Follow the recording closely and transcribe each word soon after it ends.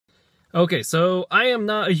Okay, so I am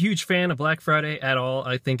not a huge fan of Black Friday at all.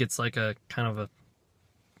 I think it's like a kind of a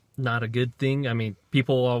not a good thing. I mean,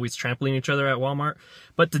 people always trampling each other at Walmart.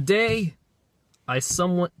 But today, I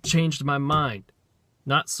somewhat changed my mind.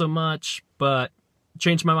 Not so much, but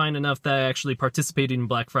changed my mind enough that I actually participated in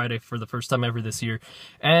Black Friday for the first time ever this year.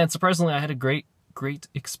 And surprisingly, I had a great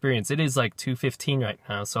experience. It is like 2:15 right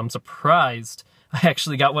now, so I'm surprised I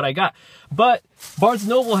actually got what I got. But Barnes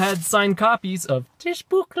Noble had signed copies of This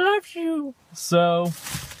Book Loves You. So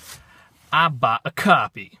I bought a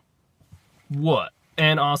copy. What?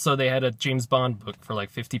 And also they had a James Bond book for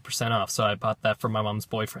like 50% off, so I bought that for my mom's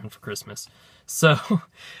boyfriend for Christmas. So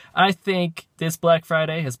I think this Black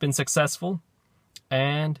Friday has been successful.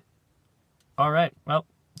 And alright, well,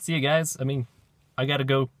 see you guys. I mean, I gotta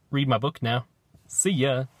go read my book now. See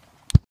ya.